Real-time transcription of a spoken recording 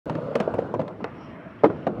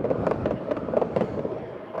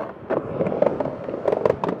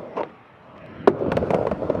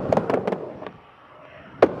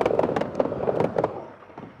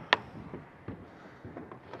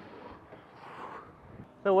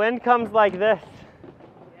The wind comes like this.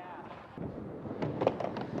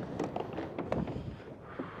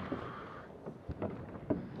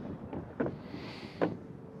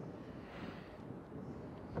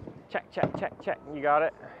 Check, check, check, check. You got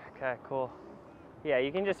it? Okay, cool. Yeah,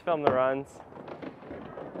 you can just film the runs.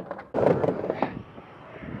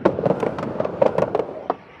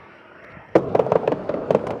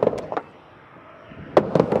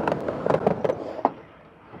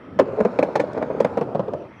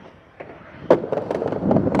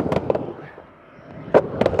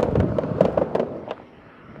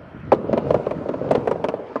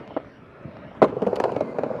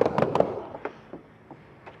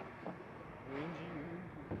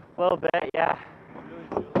 A little bit, yeah.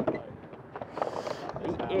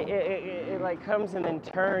 It like comes and then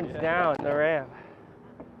turns down the ramp.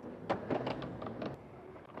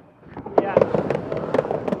 Yeah,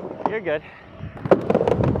 you're good.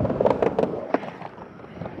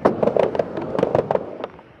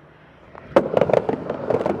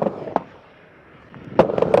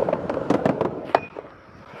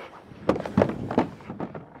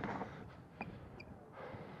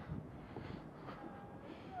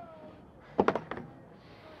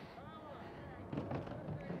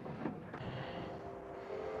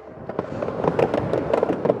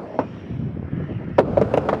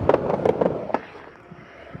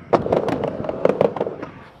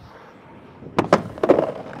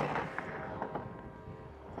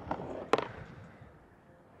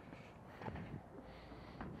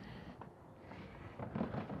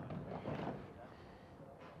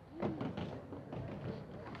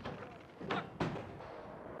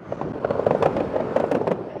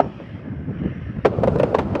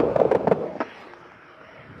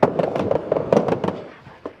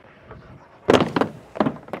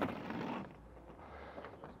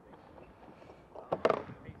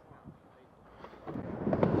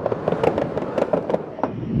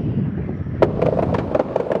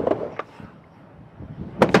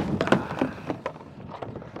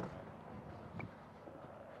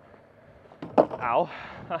 Ow.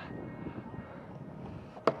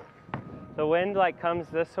 The wind like comes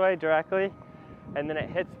this way directly, and then it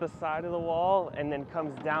hits the side of the wall and then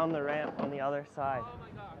comes down the ramp on the other side.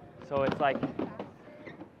 So it's like,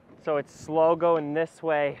 so it's slow going this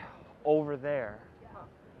way over there,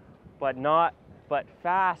 but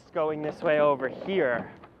fast going this way over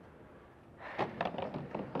here.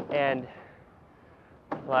 And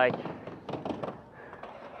like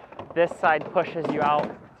this side pushes you out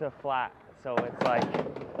to flat. So it's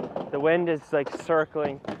like the wind is like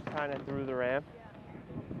circling kind of through the ramp.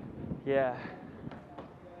 Yeah.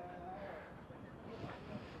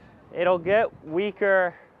 It'll get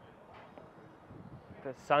weaker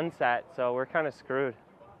to sunset, so we're kind of screwed.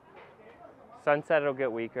 Sunset it'll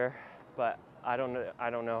get weaker, but I don't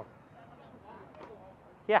know.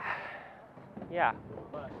 Yeah. Yeah.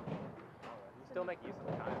 But you still make use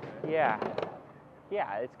of the time, right? Yeah.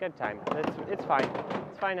 Yeah, it's good time. It's fine.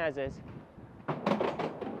 It's fine as is.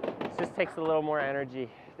 It just takes a little more energy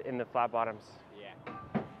in the flat bottoms. Yeah.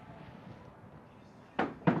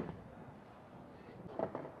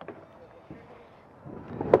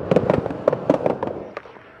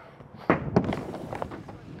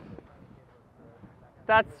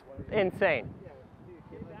 That's insane.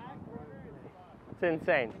 It's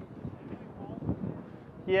insane.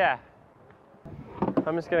 Yeah.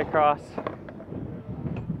 I'm just gonna cross.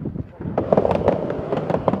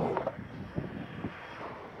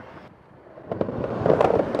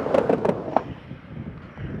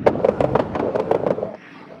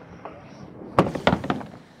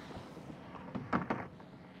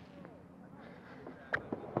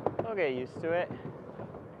 I'll get used to it.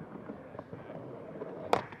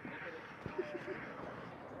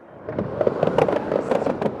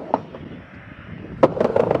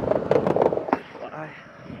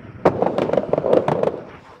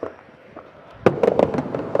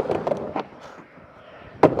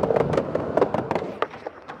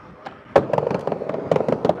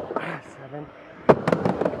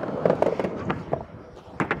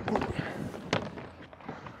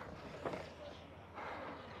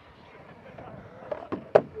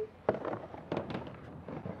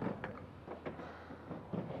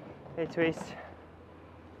 Hey, Twist.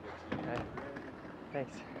 Okay.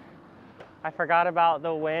 Thanks. I forgot about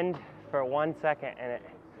the wind for 1 second and it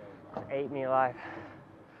ate me alive.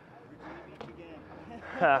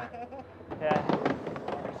 Yeah.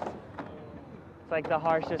 It's like the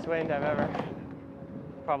harshest wind I've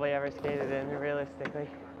probably ever skated in, realistically.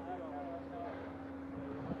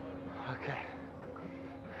 Okay.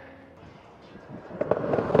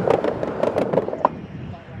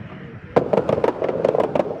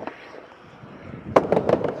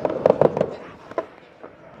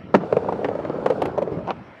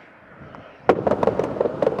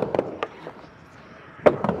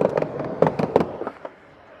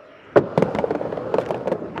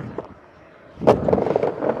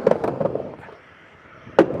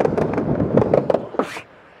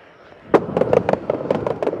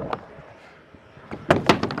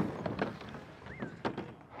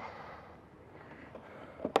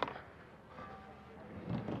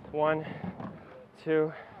 1,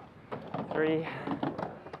 2, 3,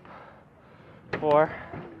 4,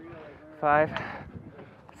 5,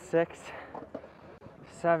 6,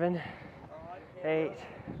 7, 8,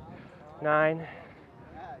 9,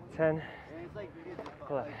 10,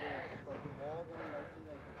 11.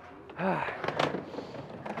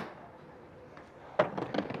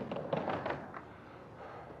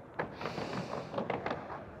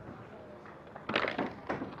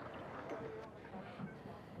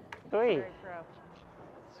 Sweet.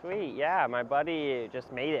 Sweet, yeah, my buddy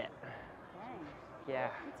just made it. Dang. Yeah.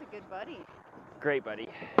 That's a good buddy. Great buddy.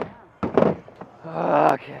 Yeah.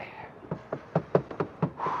 Okay.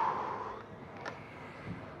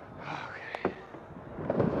 Okay.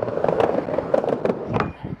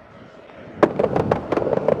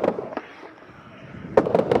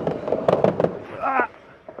 Ah.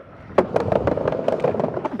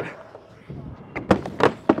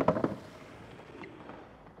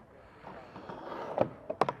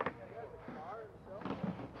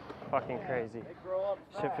 Fucking crazy.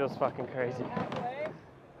 Shit feels fucking crazy.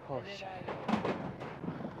 Holy shit.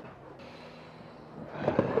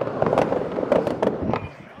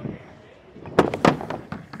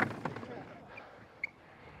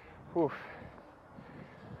 Oof.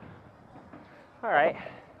 All right.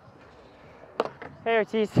 Hey,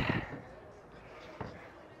 Ortiz.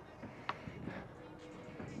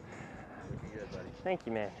 Thank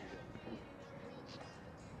you, man.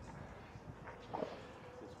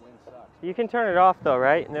 You can turn it off though,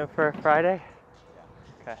 right? No, for Friday?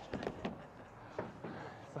 Yeah. Okay.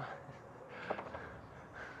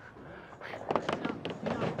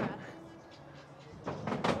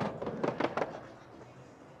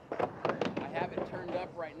 I have it turned up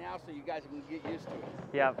right now so you guys can get used to it.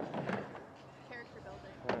 Yep. Character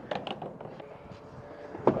building.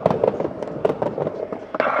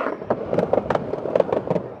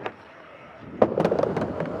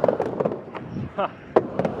 Huh.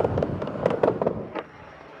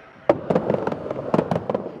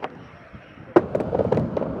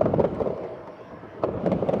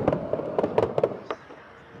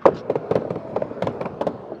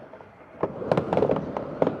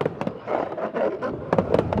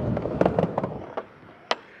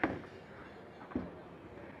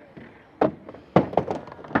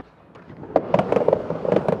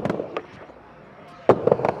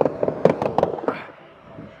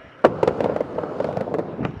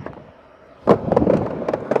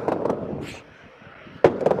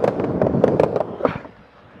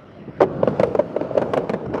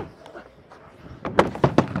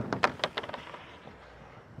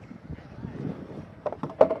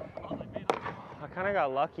 I kind of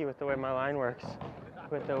got lucky with the way my line works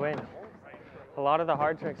with the wind. A lot of the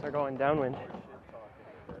hard tricks are going downwind.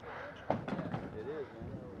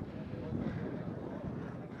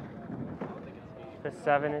 The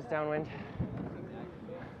 7 is downwind.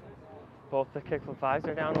 Both the kickflip 5s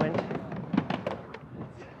are downwind.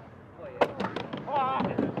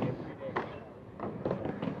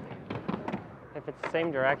 If it's the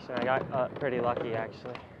same direction, I got pretty lucky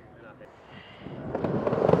actually.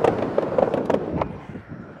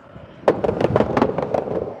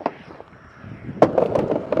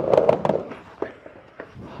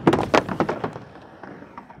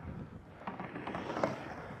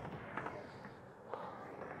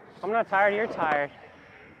 I'm not tired, you're tired.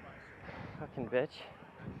 Fucking bitch.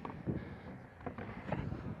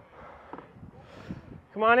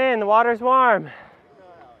 Come on in, the water's warm.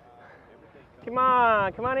 Come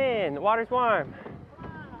on in, the water's warm.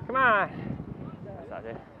 Come on. What's that,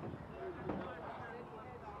 dude?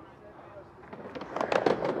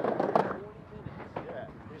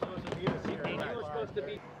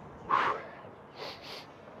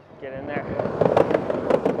 Get in there.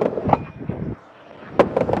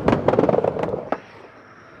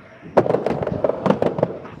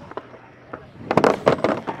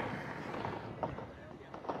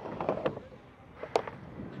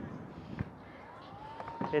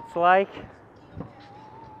 It's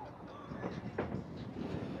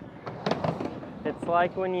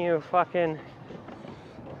like when you fucking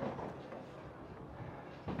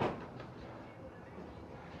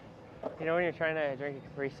you know when you're trying to drink a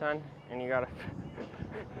Capri Sun and you gotta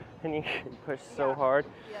and you push so hard.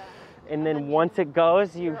 Yeah. And then once it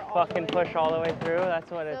goes, you fucking push all the way through.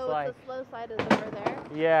 That's what it's like. So the slow side is over there?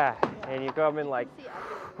 Yeah. And you come in like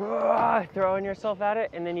throwing yourself at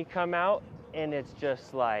it, and then you come out and it's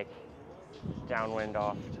just like downwind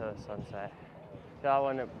off to the sunset. That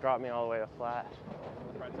one, it brought me all the way to flat.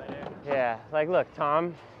 Yeah, like look,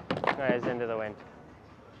 Tom is into the wind.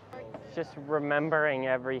 Just remembering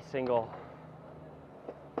every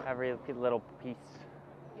little piece.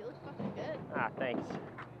 You fucking good. Ah, thanks.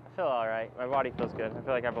 I feel all right. My body feels good. I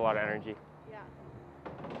feel like I have a lot of energy. Yeah.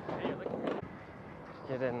 Hey, you're looking good.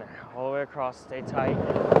 Get in there, all the way across, stay tight.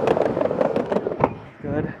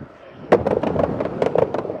 Good.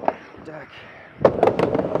 Deck.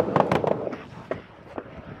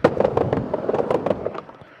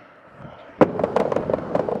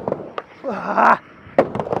 Ah!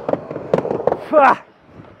 Ah!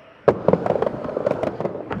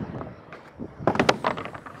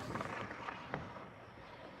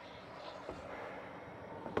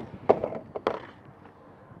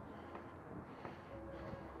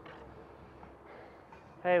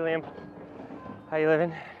 Hey Liam, how you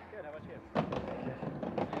living? Good, how about you?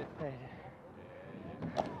 Hey.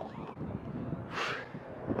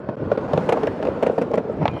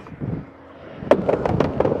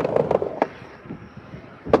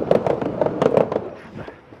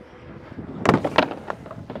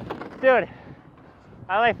 Dude,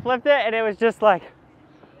 I like flipped it and it was just like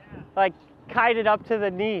kited up to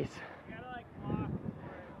the knees. You gotta like block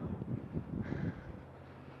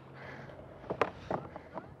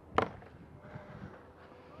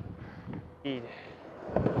Speed.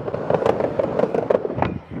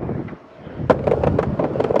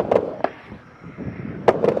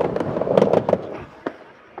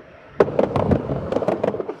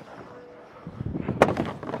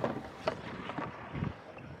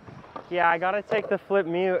 Yeah, I gotta take the flip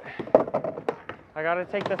mute. I gotta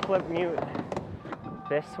take the flip mute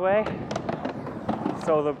this way,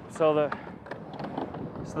 so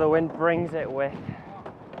the wind brings it with.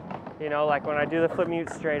 You know, like when I do the flip mute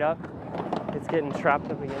straight up, it's getting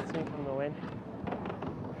trapped up against me from the wind.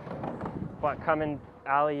 But coming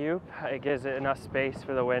alley-oop, it gives it enough space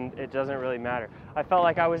for the wind. It doesn't really matter. I felt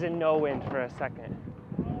like I was in no wind for a second.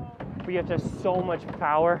 But you have to have so much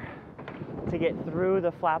power to get through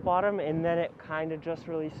the flat bottom, and then it kind of just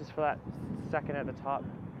releases for that second at the top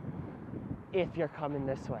if you're coming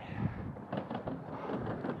this way.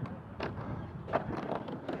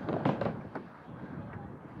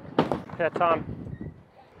 Yeah, Tom.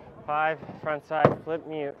 5, front side, flip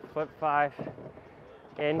mute, flip 5,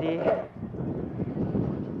 Indy,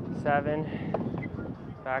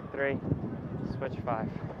 7, back 3, switch 5.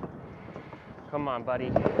 Come on,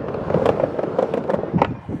 buddy.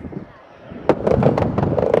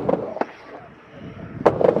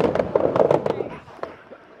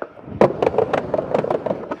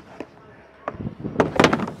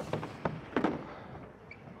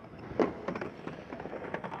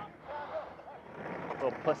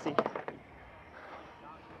 Little pussy.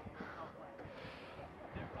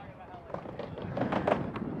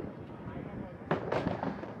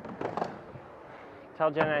 Tell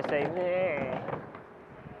Jenna I say, nah.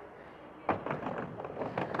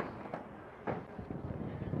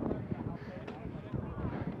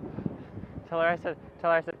 Tell her I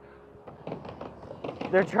said,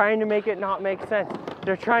 they're trying to make it not make sense.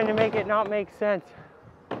 They're trying to make it not make sense.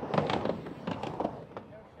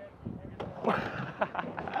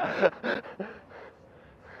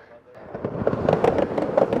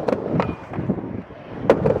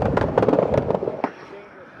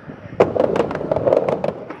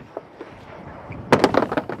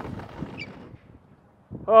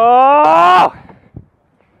 Oh!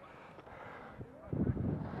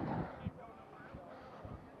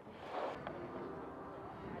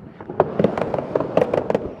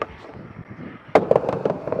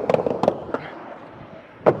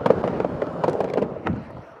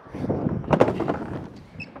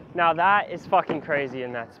 Now that is fucking crazy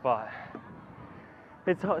in that spot.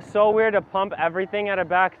 It's so weird to pump everything at a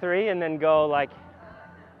back 3 and then go like,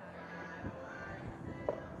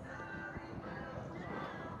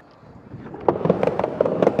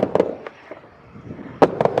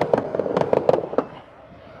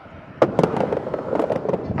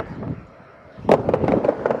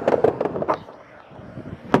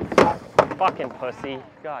 fucking pussy.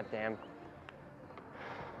 God damn.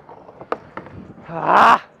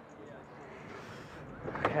 Ah!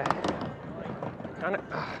 Okay.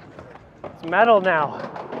 It's metal now.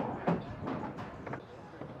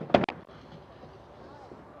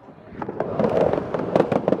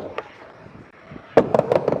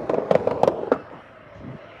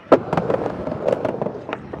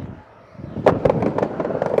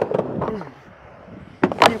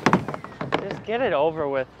 Just get it over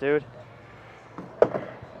with, dude.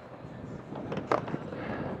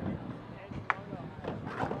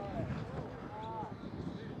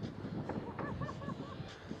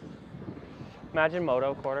 Imagine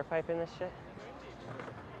moto quarter pipe in this shit.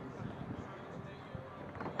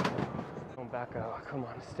 Don't back out. Come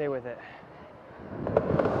on, stay with it.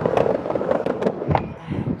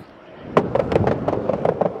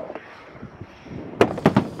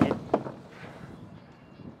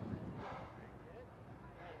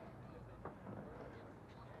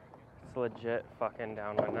 legit fucking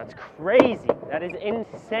downwind. That's crazy. That is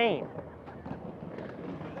insane.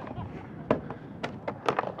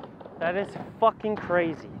 That is fucking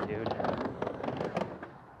crazy, dude.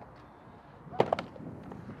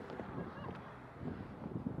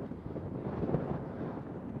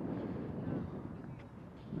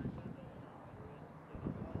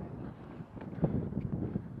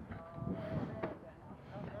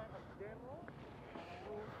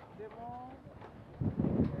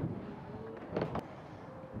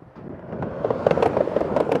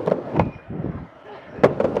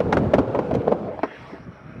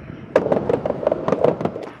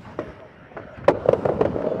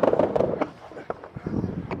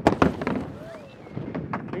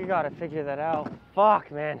 You gotta figure that out.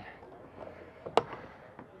 Fuck, man.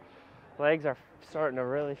 Legs are starting to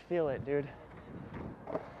really feel it, dude.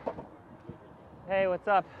 Hey, what's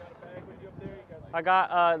up? I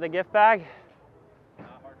got the gift bag.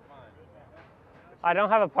 I don't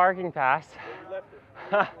have a parking pass.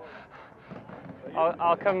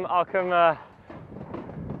 I'll come.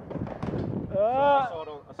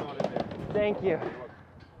 Thank you.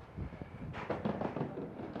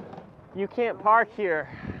 You can't park here.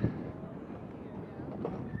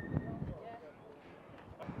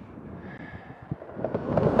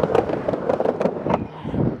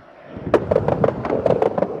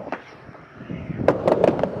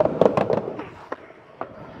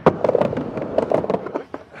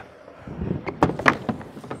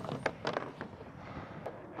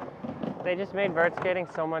 They just made vert skating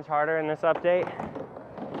so much harder in this update.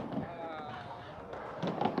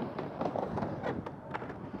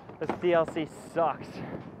 This DLC sucks.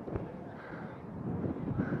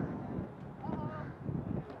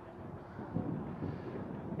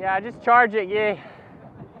 Yeah, just charge it, yay.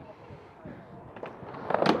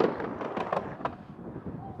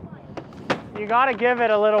 You gotta give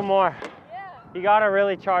it a little more. Yeah. You gotta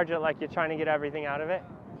really charge it like you're trying to get everything out of it.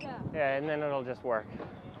 Yeah. Yeah, and then it'll just work.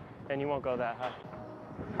 And you won't go that high.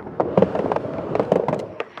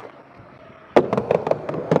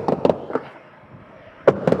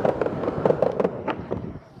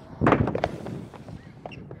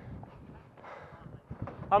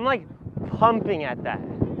 I'm like pumping at that.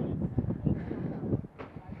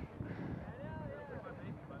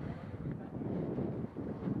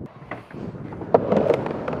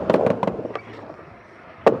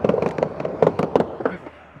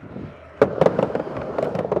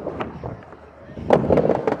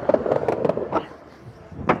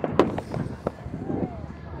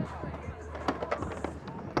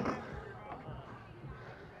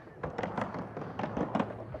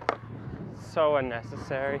 So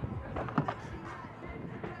unnecessary.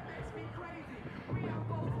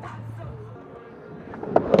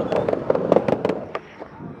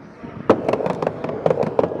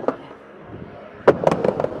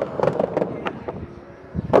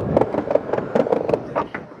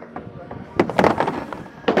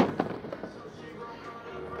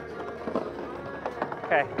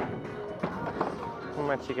 Okay. How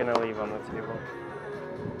much you gonna leave on the table?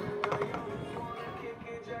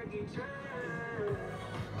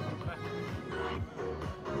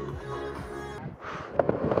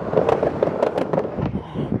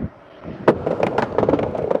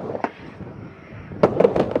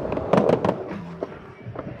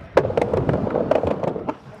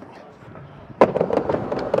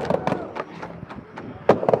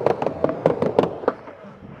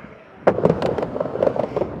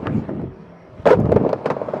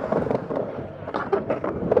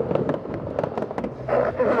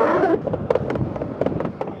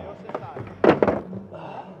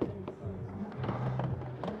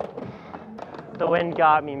 The wind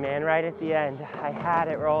got me, man, right at the end. I had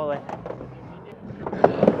it rolling.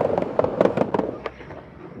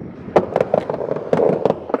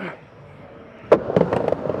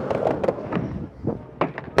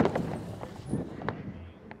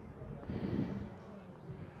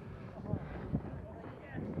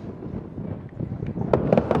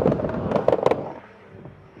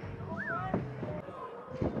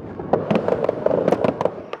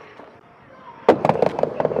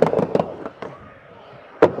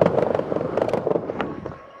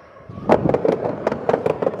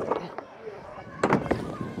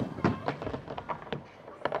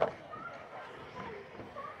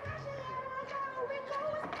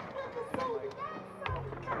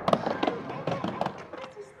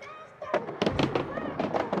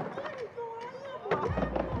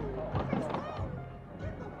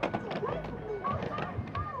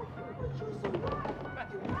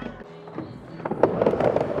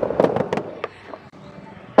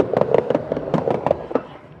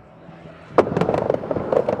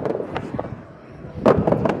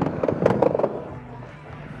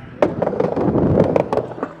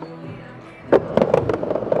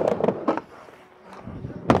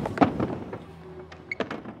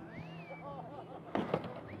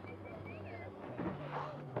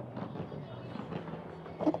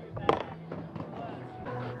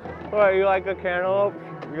 What, you like a cantaloupe?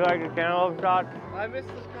 You like a cantaloupe shot? I missed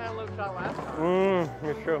this cantaloupe shot last time.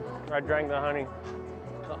 It's true. I drank the honey.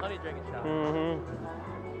 The honey drinking shot.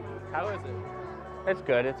 How is it? It's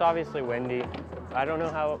good. It's obviously windy. I don't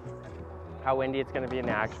know how windy it's going to be in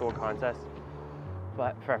the actual contest,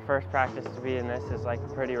 but for first practice to be in this is like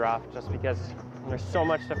pretty rough, just because there's so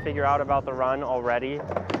much to figure out about the run already,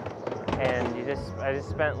 and I just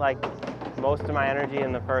spent like most of my energy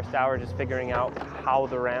in the first hour just figuring out how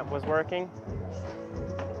the ramp was working.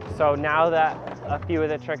 So now that a few of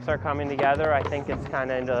the tricks are coming together, I think it's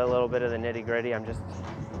kind of into a little bit of the nitty gritty. I'm just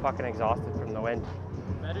fucking exhausted from the wind.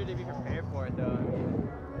 Better to be prepared for it though. I mean,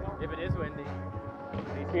 if it is windy.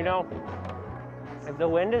 You know, if the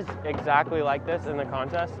wind is exactly like this in the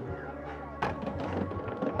contest.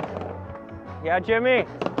 Yeah, Jimmy.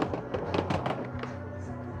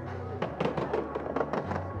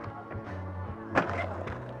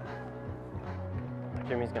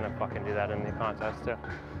 Jimmy's gonna fucking do that in the contest too.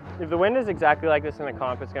 If the wind is exactly like this in the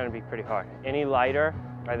comp, it's gonna be pretty hard. Any lighter,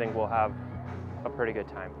 I think we'll have a pretty good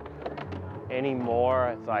time. Any more,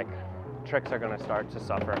 it's like tricks are gonna start to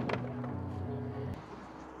suffer.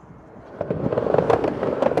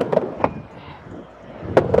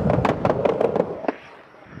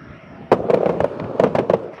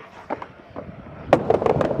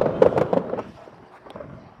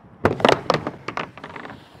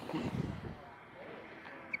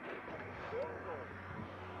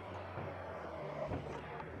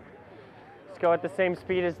 Go at the same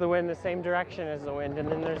speed as the wind, the same direction as the wind, and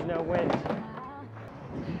then there's no wind.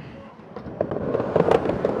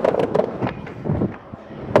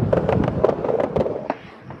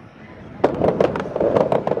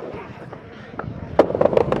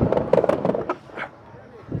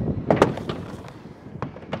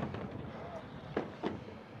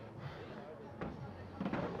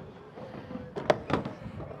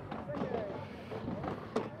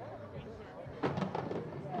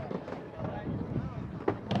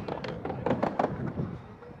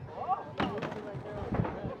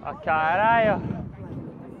 Caralho.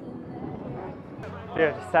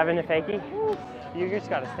 Dude, 7 to fakie? You just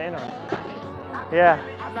gotta stand on it. Yeah.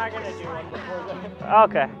 I'm not gonna do one before that.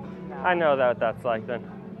 Okay. I know what that's like then.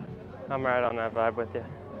 I'm right on that vibe with you.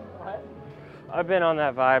 What? I've been on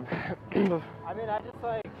that vibe. I mean, I just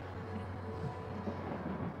like,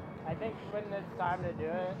 I think when it's time to do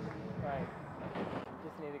it, like,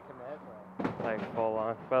 just need to commit, but. Like full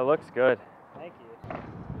on. But it looks good. Thank you.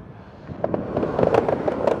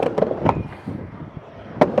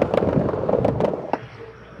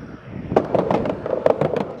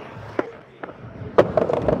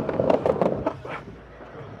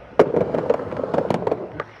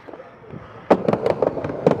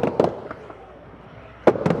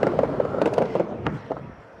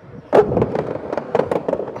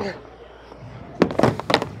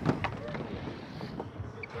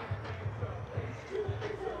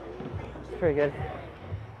 Pretty good.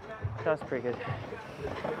 That was pretty good.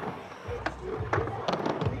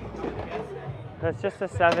 That's just a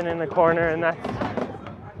 7 in the corner, and that's,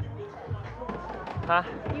 huh?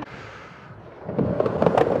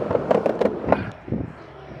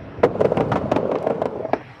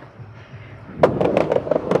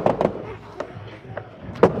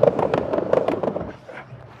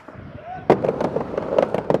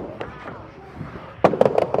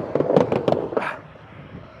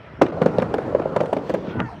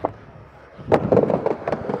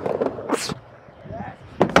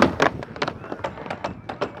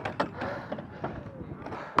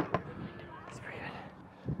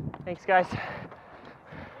 Thanks, guys.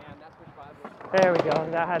 There we go.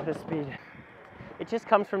 That had the speed. It just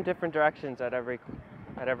comes from different directions at every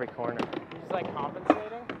corner. You're just like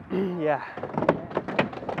compensating? Yeah.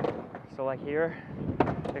 So like here,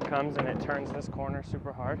 it comes and it turns this corner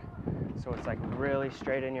super hard. So it's like really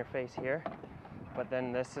straight in your face here. But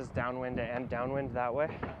then this is downwind and downwind that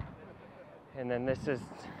way. And then this is,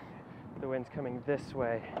 the wind's coming this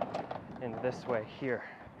way and this way here.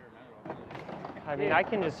 I mean, I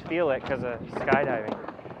can just feel it because of skydiving.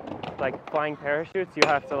 Like flying parachutes, you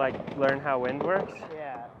have to like learn how wind works.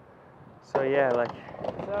 Yeah. So yeah, like.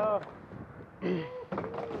 So, I mean,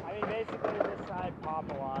 basically this side pop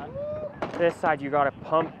a lot. This side you gotta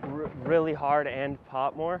pump really hard and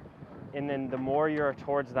pop more. And then the more you're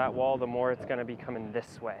towards that wall, the more it's gonna be coming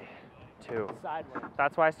this way too. Sideways.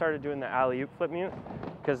 That's why I started doing the alley-oop flip mute,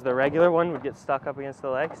 because the regular one would get stuck up against the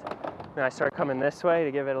legs. And I started coming this way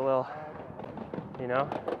to give it a little, you know?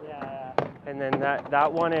 Yeah. And then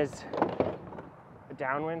that one is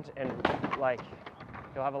downwind, and like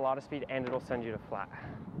you'll have a lot of speed and it'll send you to flat.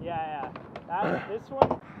 Yeah. This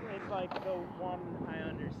one, is like the one I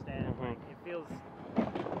understand. Like it feels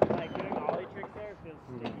like doing ollie tricks there feels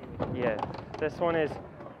sticky. Yeah, this one is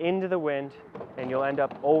into the wind, and you'll end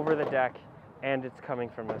up over the deck, and it's coming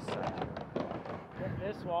from this side. With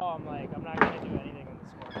this wall, I'm like, I'm not gonna do anything in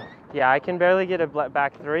this corner. Yeah, I can barely get a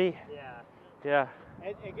back three. Yeah. Yeah.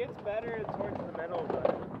 It gets better towards the middle, but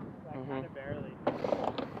like kind of barely.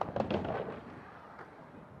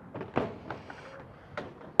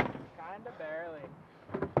 Kind of barely.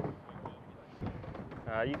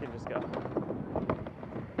 You can just go.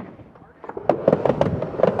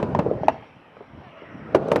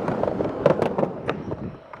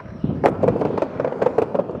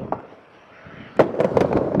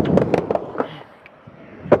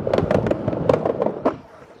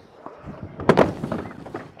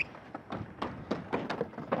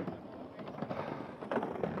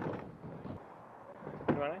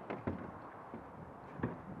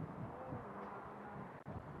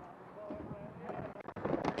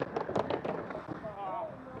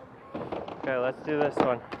 Okay, let's do this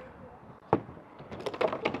one.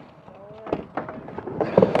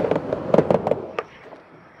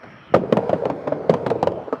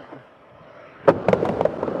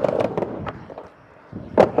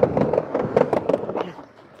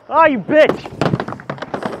 Oh, you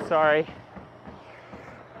bitch! Sorry.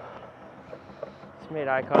 Just made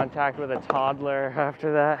eye contact with a toddler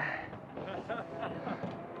after that.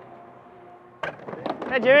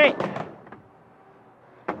 Hey, Jimmy!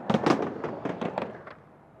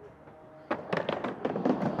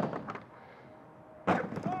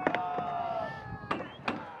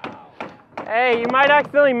 Hey, you might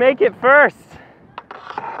accidentally make it first.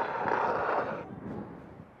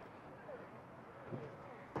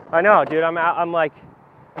 I know, dude. I'm like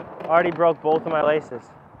already broke both of my laces.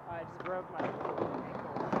 I just broke my ankle.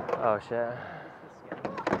 Oh shit.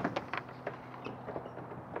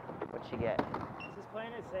 What'd she get? She's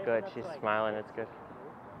playing it safe. Good. She's smiling. It's good.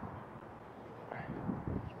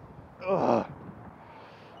 Ugh.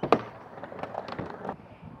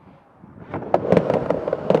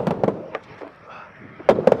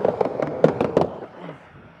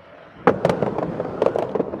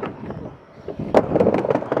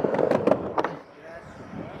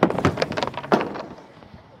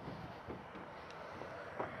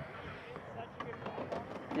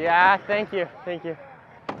 Yeah, thank you, thank you.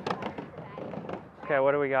 Okay,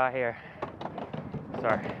 what do we got here?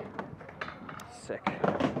 Sorry. Sick.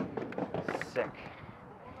 Sick.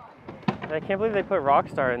 I can't believe they put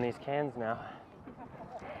Rockstar in these cans now.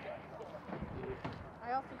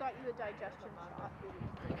 I also got you a digestion shot.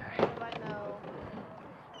 Okay. But no.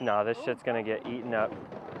 No, this shit's gonna get eaten up.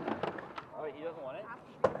 Oh, he doesn't want it?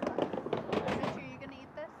 Mitch, are you gonna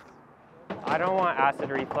eat this? I don't want acid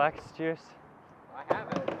reflux juice. I have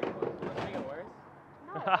it. Let's make it worse.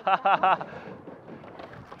 No.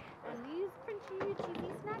 And these crunchy,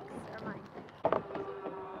 cheesy snacks are mine.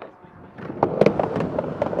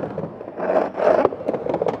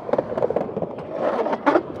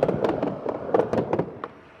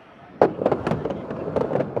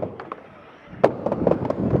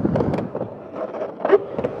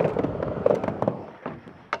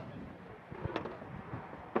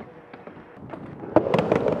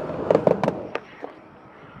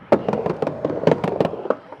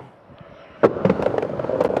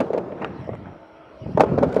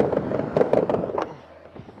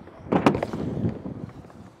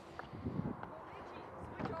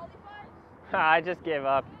 I just gave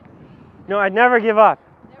up. No, I'd never give up.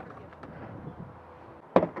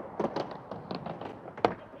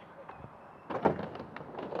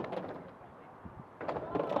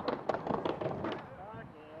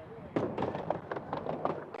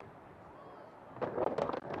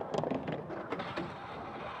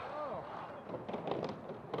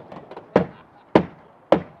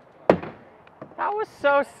 That was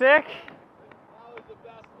so sick. That was the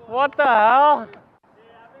best one. What the hell? Dude,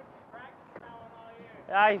 I've been practicing that one all year.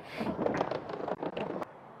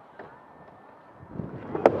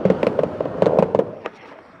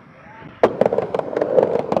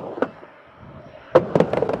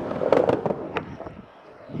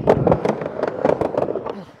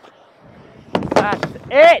 That's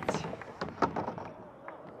it.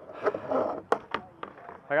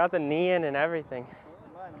 I got the knee in and everything.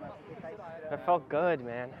 That felt good,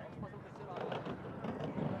 man.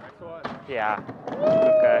 Next one. Yeah.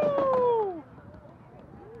 Okay.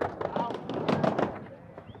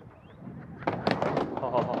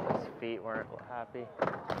 Oh, his feet weren't happy.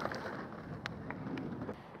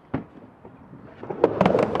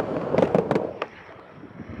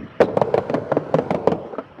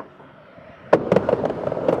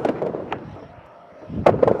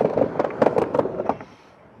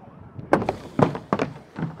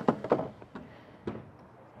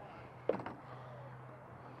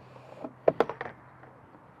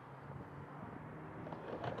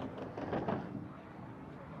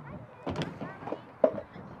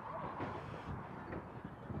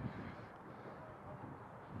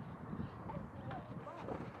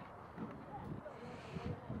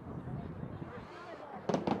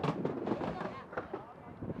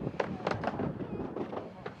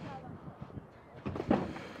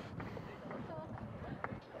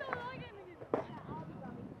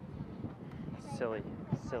 silly,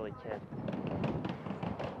 silly kid.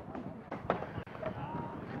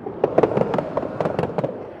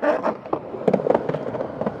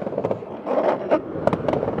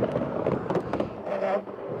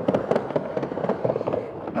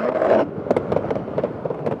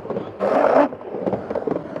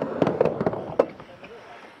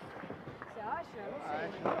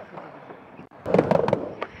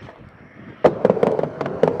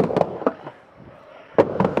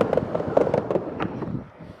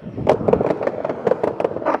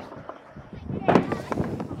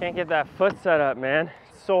 Can't get that foot set up, man.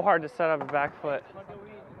 It's so hard to set up a back foot.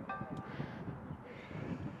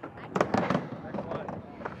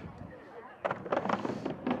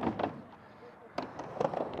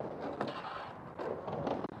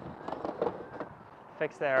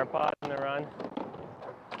 Fix the AirPod in the run.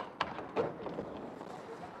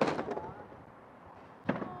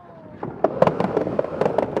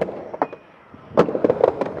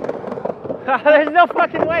 There's no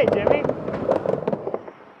fucking way, Jimmy.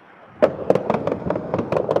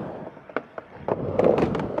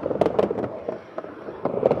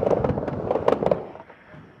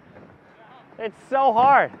 It's so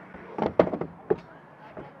hard.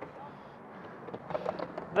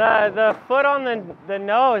 The foot on the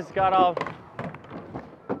nose got all,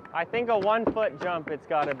 I think a 1 foot jump it's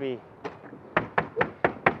gotta be. I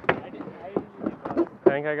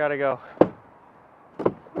think I gotta go.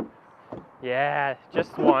 Yeah,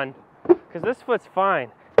 just one. Cause this foot's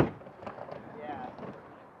fine. Yeah.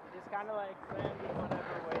 Just kind of like slam with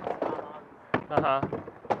whatever weight's not on.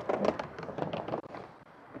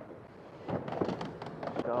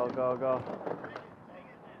 Go, go, go.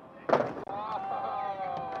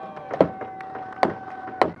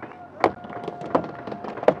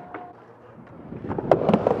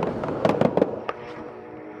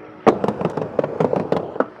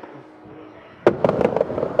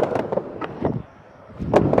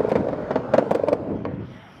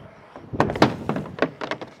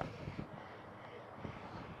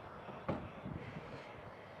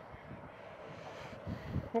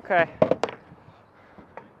 Okay.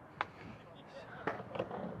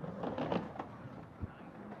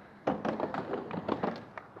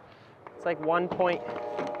 It's like 1 point.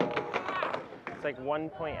 It's like 1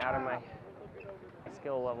 point out of my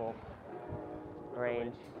skill level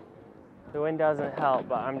range. The wind doesn't help,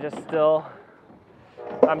 but I'm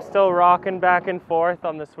still rocking back and forth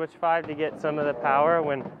on the switch 5 to get some of the power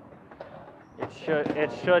when it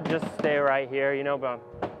should just stay right here, you know, but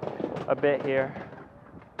I'm a bit here.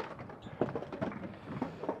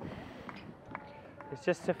 It's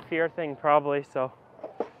just a fear thing probably, so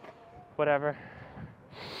whatever.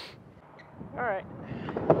 All right.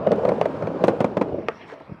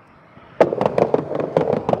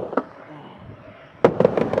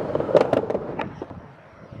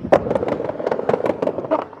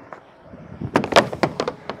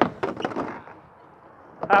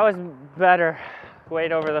 That was better.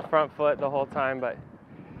 Weight over the front foot the whole time, but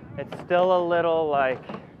it's still a little like,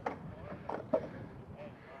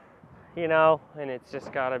 you know, and it's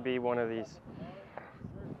just gotta be one of these.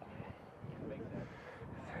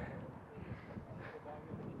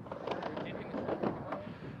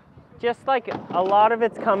 Just like a lot of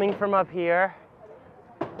it's coming from up here,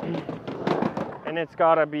 and it's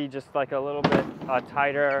gotta be just like a little bit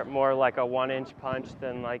tighter, more like a 1 inch punch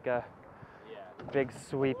than like a big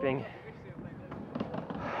sweeping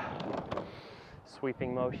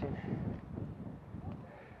motion.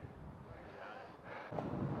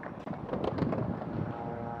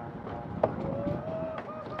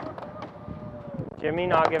 Jimmy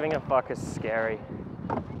not giving a fuck is scary.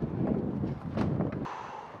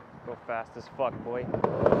 Go fast as fuck, boy.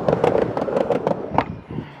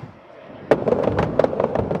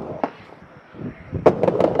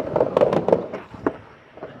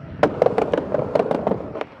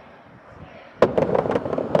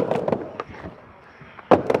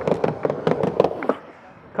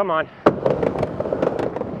 Come on.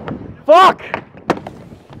 Fuck!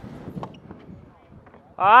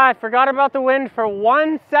 I forgot about the wind for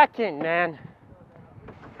 1 second, man.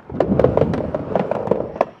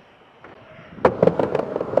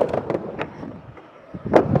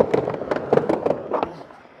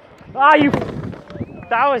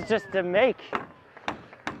 That was just a make.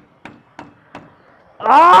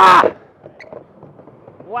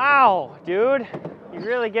 Wow, dude. You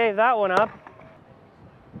really gave that one up.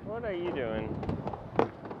 What are you doing?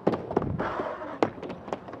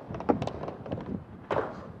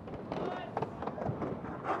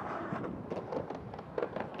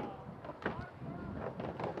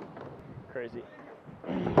 Crazy.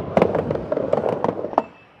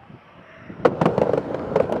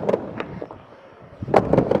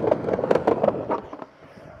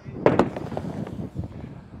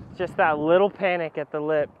 just that little panic at the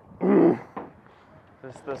lip.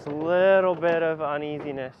 Just this little bit of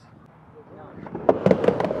uneasiness.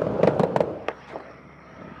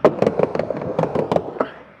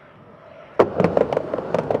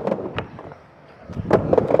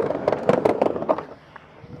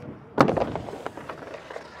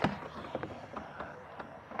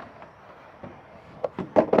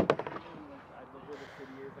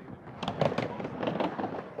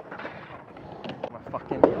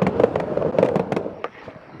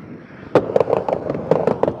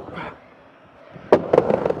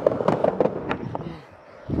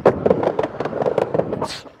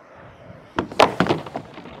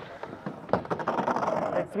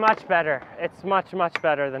 It's much better. It's much, much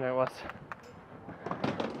better than it was.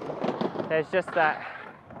 There's just that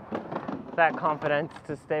confidence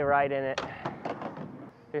to stay right in it.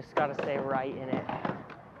 You just gotta stay right in it.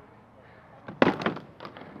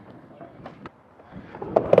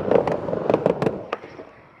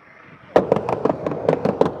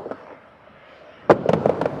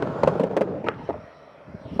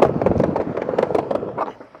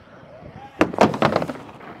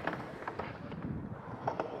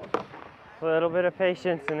 A little bit of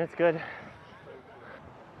patience and it's good.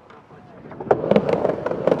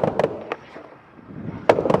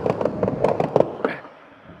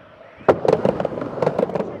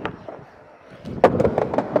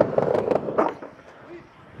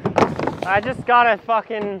 I just gotta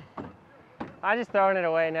fucking, I'm just throwing it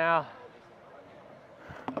away now.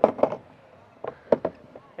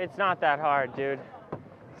 It's not that hard, dude.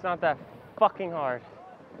 It's not that fucking hard.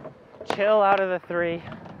 Chill out of the 3.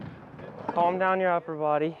 Calm down your upper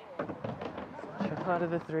body. Chill out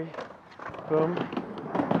of the 3. Boom.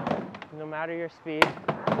 No matter your speed,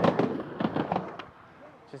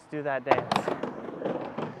 just do that dance.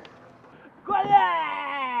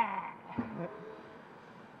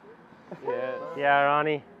 Yeah,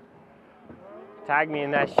 Ronnie. Tag me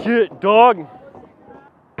in that shit, dog.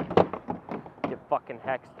 You fucking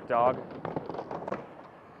hexed, dog.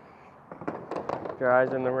 Your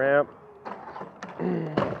eyes in the ramp.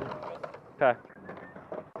 Okay.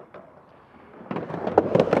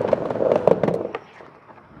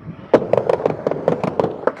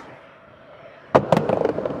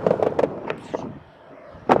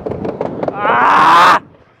 Ah!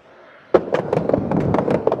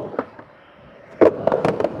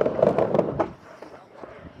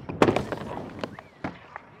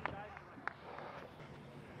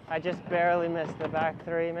 I just barely missed the back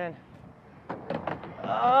 3, man.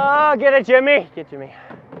 Oh, get it, Jimmy. Get Jimmy.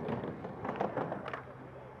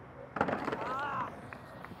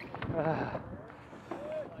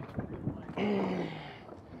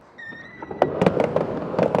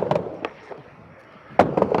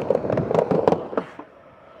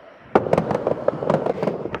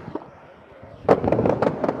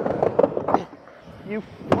 You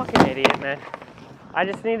fucking idiot, man. I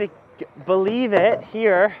just need to believe it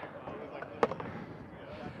here.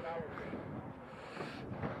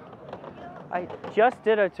 I just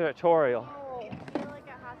did a tutorial. Oh, I feel like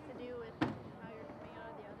it has to do with how you're coming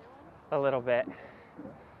out of the other one. A little bit.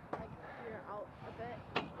 Like you're out a bit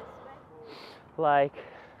this way. Like,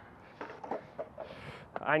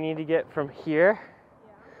 I need to get from here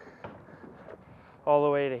all the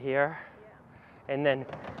way to here. And then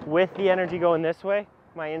with the energy going this way,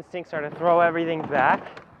 my instincts are to throw everything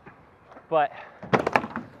back. But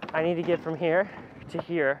I need to get from here to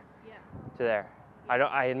here to there.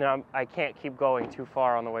 I can't keep going too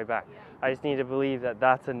far on the way back. I just need to believe that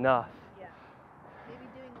that's enough. Maybe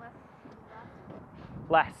doing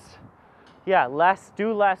less. Less. Yeah, less,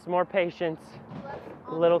 do less, more patience,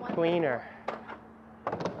 a little cleaner.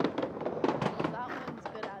 That one's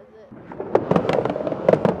good as it.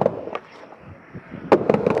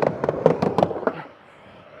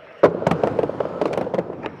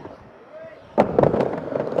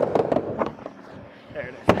 There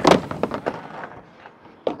it is.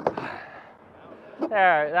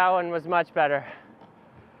 There, that one was much better.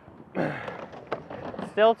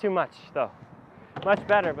 Still too much though. Much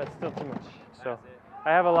better, but still too much. So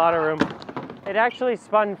I have a lot of room. It actually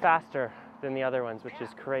spun faster than the other ones, which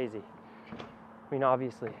is crazy. I mean,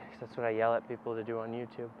 obviously, that's what I yell at people to do on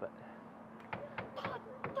YouTube, but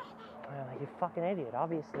I'm like, you fucking idiot,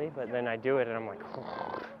 obviously, but then I do it and I'm like,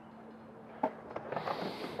 oh.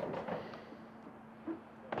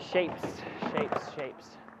 Shapes, shapes,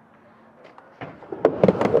 shapes.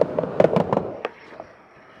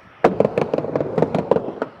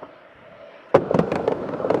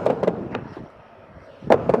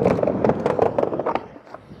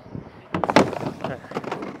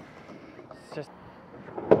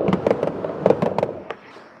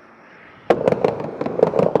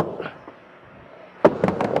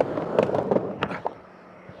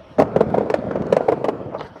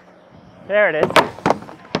 There it is.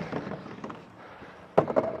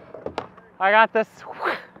 I got this.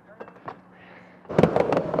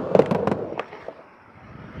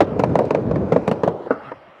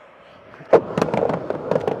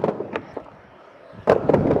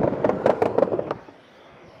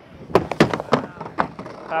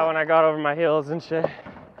 That one I got over my heels and shit.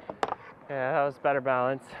 Yeah, that was better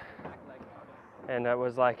balance. And it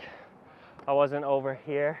was like, I wasn't over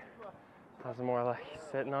here. I was more like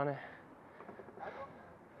sitting on it.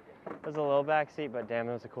 It was a low back seat, but damn,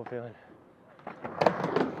 it was a cool feeling.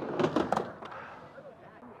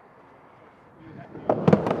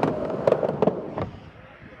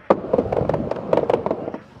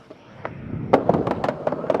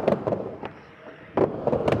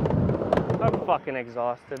 I'm fucking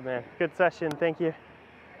exhausted, man. Good session, thank you.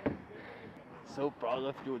 So proud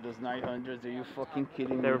of you, those 900s. Are you fucking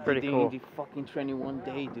kidding me? They were pretty cool. The fucking 21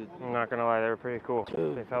 day, dude. I'm not gonna lie, they were pretty cool.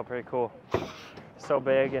 Dude. They felt pretty cool. So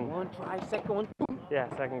big and One try, second one. yeah,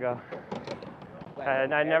 second go.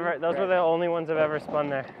 And I never, those were the only ones I've ever spun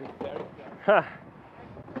there.